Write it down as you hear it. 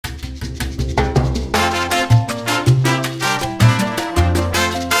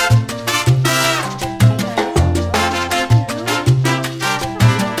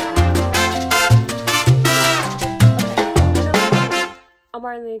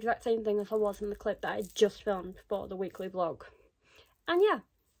exact same thing as I was in the clip that I just filmed for the weekly vlog. And yeah,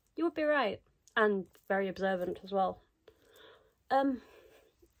 you would be right. And very observant as well.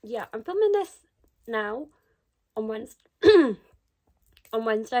 Yeah, I'm filming this now on Wednesday, on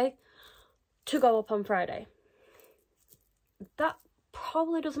Wednesday to go up on Friday. That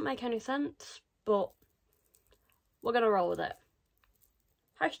probably doesn't make any sense, but we're gonna roll with it.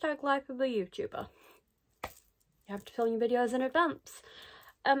 Hashtag life of a YouTuber. You have to film your videos in advance.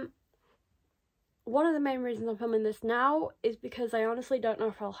 One of the main reasons I'm filming this now is because I honestly don't know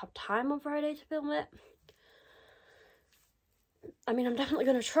if I'll have time on Friday to film it. I mean, I'm definitely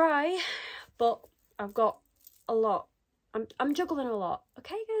gonna try, but I've got a lot. I'm juggling a lot.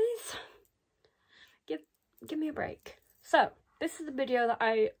 Okay, guys? Give me a break. So, this is the video that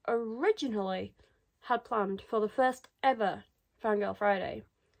I originally had planned for the first ever Fangirl Friday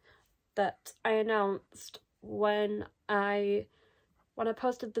that I announced when I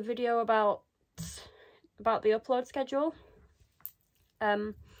posted the video about the upload schedule.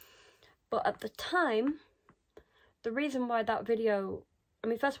 But at the time, the reason why that video, I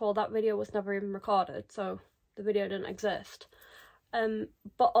mean, first of all, that video was never even recorded, so the video didn't exist.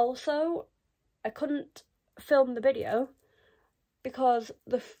 But also, I couldn't film the video because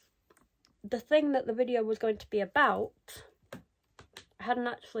the thing that the video was going to be about, I hadn't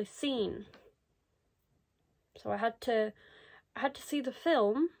actually seen. So I had to see the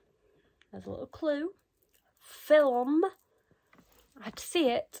film. There's a little clue. Film. I had to see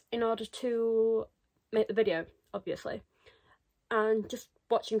it in order to make the video, obviously. And just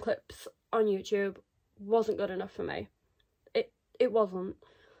watching clips on YouTube wasn't good enough for me. It wasn't.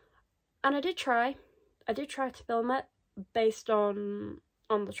 And I did try. I did try to film it based on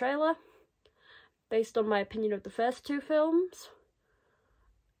the trailer, based on my opinion of the first two films,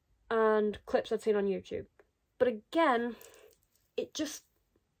 and clips I'd seen on YouTube. But again, it just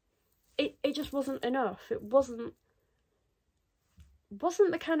wasn't enough. It wasn't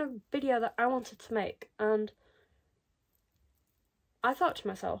the kind of video that I wanted to make. And I thought to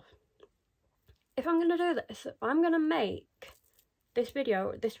myself, if I'm going to do this, if I'm going to make this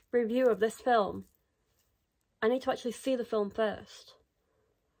video, this review of this film, I need to actually see the film first.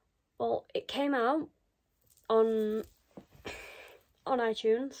 Well, it came out on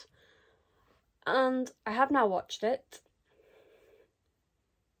iTunes, and I have now watched it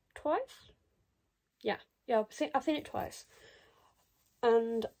twice. Yeah, I've seen it twice,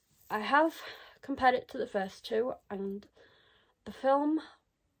 and I have compared it to the first two, and the film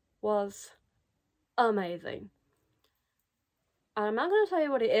was amazing. And I'm not going to tell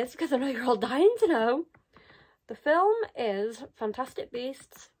you what it is because I know you're all dying to know. The film is Fantastic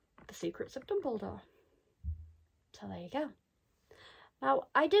Beasts: The Secrets of Dumbeldore. So there you go. Now,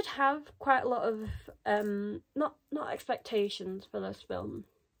 I did have quite a lot of not expectations for this film.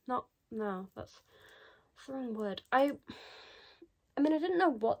 No, that's the wrong word. I mean, I didn't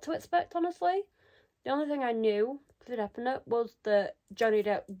know what to expect, honestly. The only thing I knew for definite was that Johnny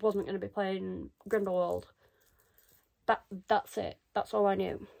Depp wasn't going to be playing Grindelwald. That's it. That's all I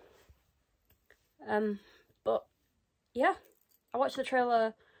knew. But yeah, I watched the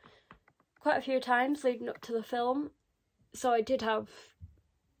trailer quite a few times leading up to the film, so I did have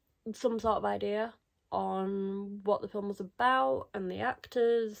some sort of idea on what the film was about and the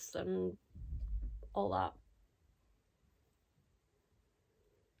actors and all that.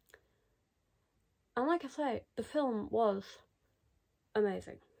 And like I say, the film was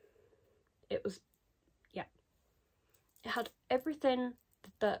amazing. It was, yeah. It had everything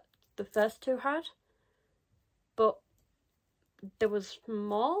that the first two had, but there was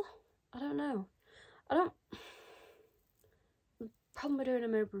more? I don't know. The problem with doing a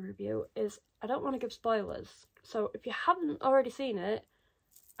movie review is I don't want to give spoilers. So if you haven't already seen it,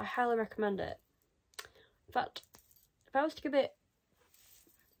 I highly recommend it. In fact, if I was to give it,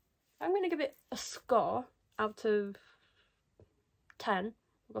 I'm going to give it a score out of 10.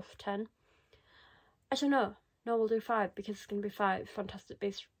 We'll go for 10. Actually, no, we'll do 5 because it's going to be 5 Fantastic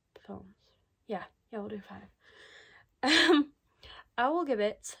Beasts films. Yeah, we'll do 5. I will give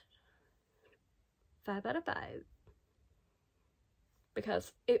it 5 out of 5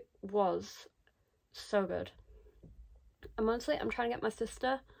 because it was so good. And honestly, I'm trying to get my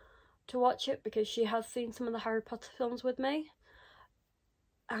sister to watch it because she has seen some of the Harry Potter films with me,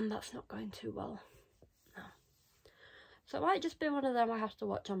 and that's not going too well. No. So it might just be one of them I have to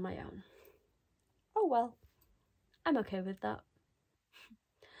watch on my own. Oh well, I'm okay with that.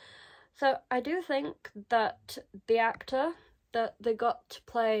 So I do think that the actor that they got to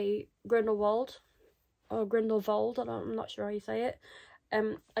play Grindelwald, or Grindelwald, I'm not sure how you say it,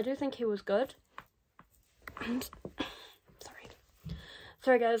 I do think he was good. Sorry.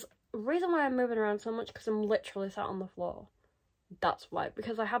 Sorry guys, the reason why I'm moving around so much because I'm literally sat on the floor. That's why,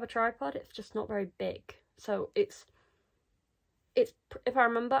 because I have a tripod, it's just not very big. So it's if I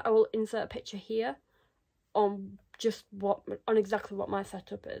remember, I will insert a picture here on exactly what my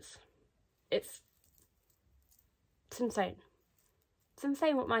setup is. It's insane. It's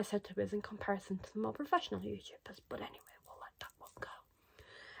insane what my setup is in comparison to the more professional YouTubers, but anyway, we'll let that one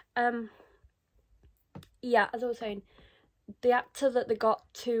go. Yeah, as I was saying, the actor that they got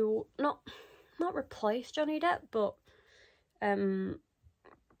to not replace Johnny Depp, but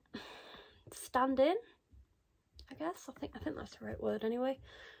stand in, I guess. I think that's the right word anyway.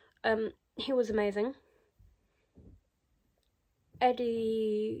 He was amazing.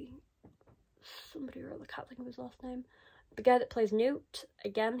 Eddie, somebody or other, can't think of his last name. The guy that plays Newt,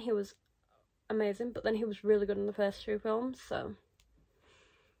 again, he was amazing, but then he was really good in the first 2 films, so.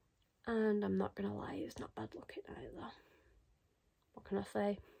 And I'm not gonna lie, he's not bad looking either. What can I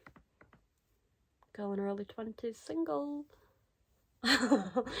say? Girl in her early 20s, single. I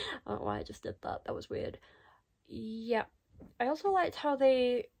don't know why I just did that, that was weird. Yeah, I also liked how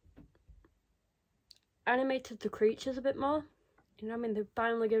they animated the creatures a bit more. You know what I mean? They've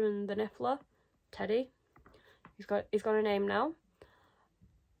finally given the Niffler, Teddy. He's got a name now.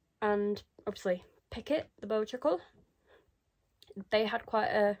 And obviously Pickett, the Bowtruckle. They had quite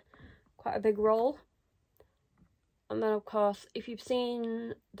a big role. And then of course, if you've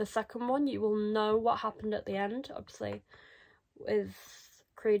seen the second one, you will know what happened at the end, obviously, with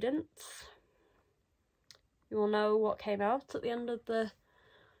Credence. You will know what came out at the end of the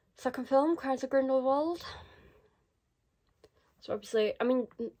second film, Crimes of Grindelwald. So obviously, I mean,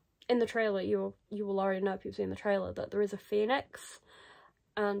 in the trailer, you will already know if you've seen the trailer that there is a phoenix.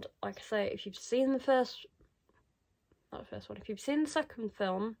 And like I say, if you've seen if you've seen the second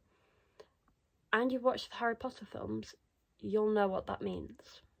film and you've watched the Harry Potter films, you'll know what that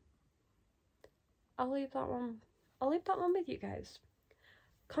means. I'll leave that one with you guys.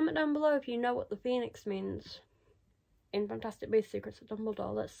 Comment down below if you know what the phoenix means in Fantastic Beasts: Secrets of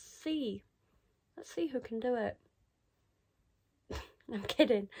Dumbledore. Let's see who can do it. I'm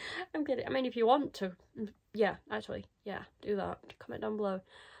kidding. I mean, if you want to, yeah, actually, yeah, do that. Comment down below.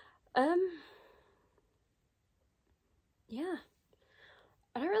 Yeah.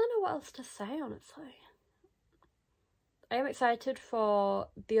 I don't really know what else to say, honestly. I am excited for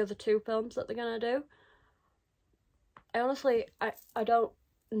the other 2 films that they're gonna do. I honestly, I don't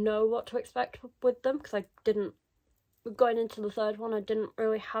know what to expect with them, because going into the 3rd one, I didn't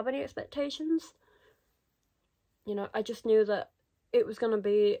really have any expectations. You know, I just knew that it was going to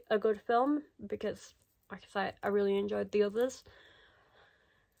be a good film, because, like I said, I really enjoyed the others.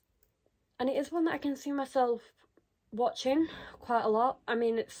 And it is one that I can see myself watching quite a lot. I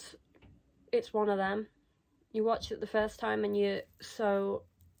mean, it's one of them. You watch it the first time and you're so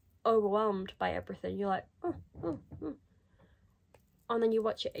overwhelmed by everything. You're like, oh. And then you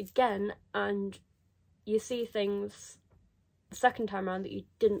watch it again and you see things the second time around that you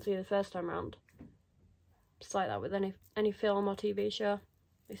didn't see the first time around. Just like that with any film or TV show.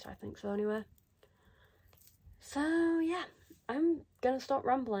 At least I think so anyway. So yeah, I'm gonna stop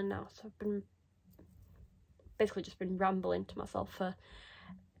rambling now. So I've been basically just been rambling to myself for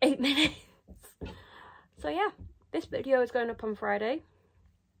 8 minutes. So yeah, this video is going up on Friday.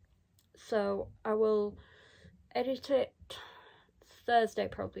 So I will edit it Thursday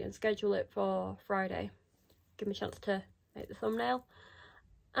probably and schedule it for Friday. Give me a chance to make the thumbnail.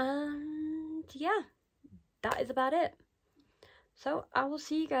 And yeah, that is about it. So I will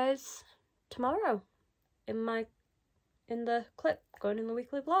see you guys tomorrow in the clip going in the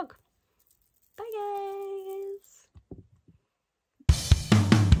weekly vlog. Bye guys.